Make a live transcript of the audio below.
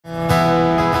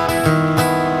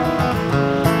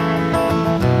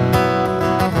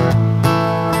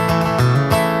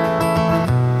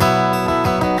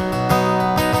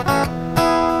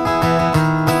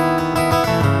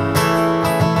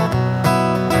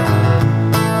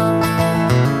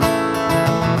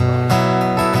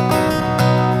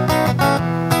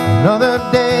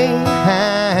day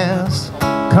has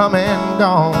come and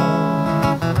gone.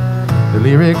 The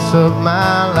lyrics of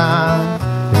my life,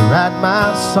 they write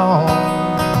my song.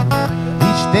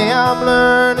 Each day I'm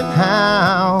learning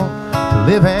how to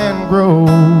live and grow.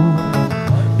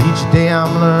 Each day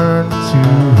I'm learning to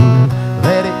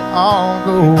let it all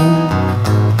go.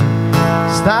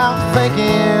 Stop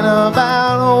thinking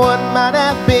about what might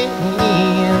have been.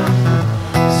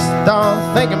 Start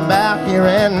thinking about here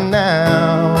and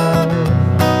now.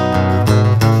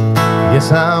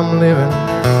 Yes, I'm living,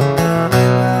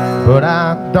 but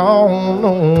I don't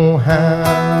know how.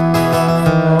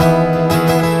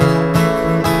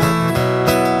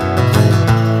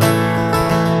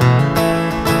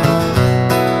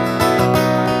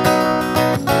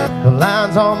 The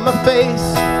lines on my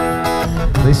face,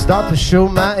 they start to show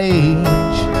my age.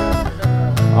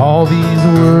 All these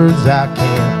words I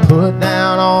can't put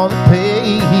down on the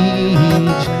page.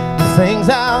 The things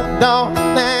I've done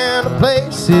and the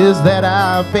places that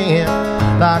I've been,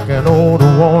 like an old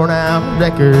worn out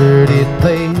record, it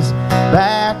plays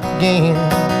back again.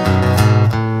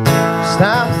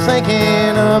 Stop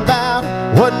thinking about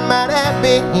what might have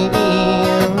been.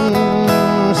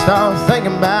 Start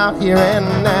thinking about here and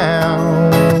now.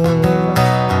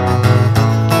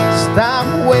 Stop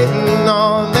waiting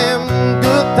on them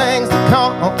good things to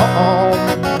come.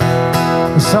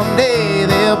 Someday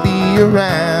they'll be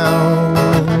around.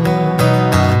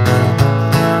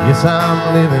 Yes,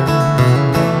 I'm living,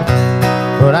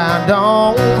 but I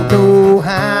don't know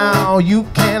how. You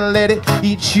can't let it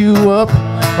eat you up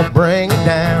or bring it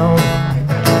down.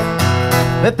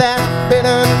 Let that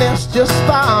bitterness just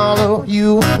follow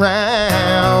you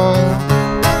around.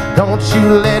 Don't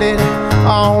you let it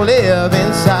all live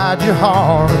inside your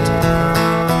heart.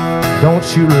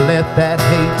 Don't you let that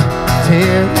hate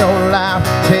tear your life,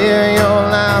 tear your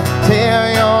life,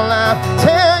 tear your life,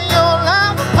 tear your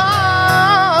life apart.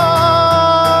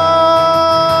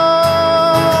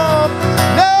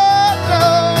 No, no.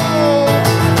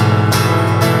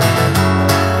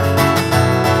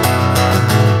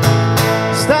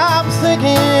 Stop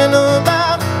thinking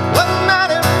about what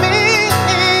might have been.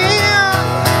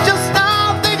 Just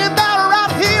stop thinking about it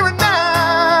right here and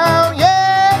now.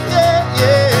 Yeah, yeah,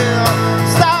 yeah.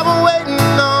 Stop waiting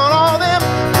on all them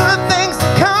good things to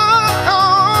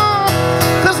come.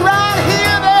 'Cause right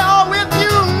here they are with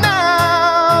you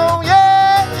now.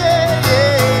 Yeah, yeah,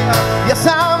 yeah. Yes,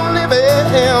 I'm living.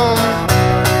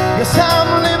 Yes, I'm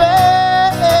living.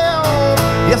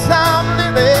 Yes, I'm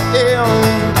living.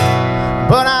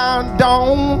 But I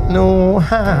don't know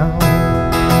how.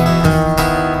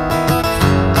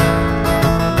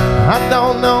 I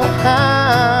don't know how.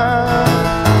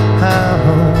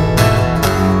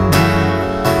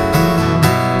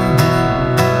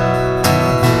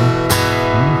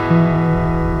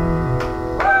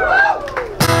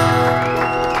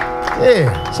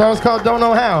 Yeah, song's called Don't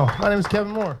Know How. My name is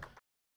Kevin Moore.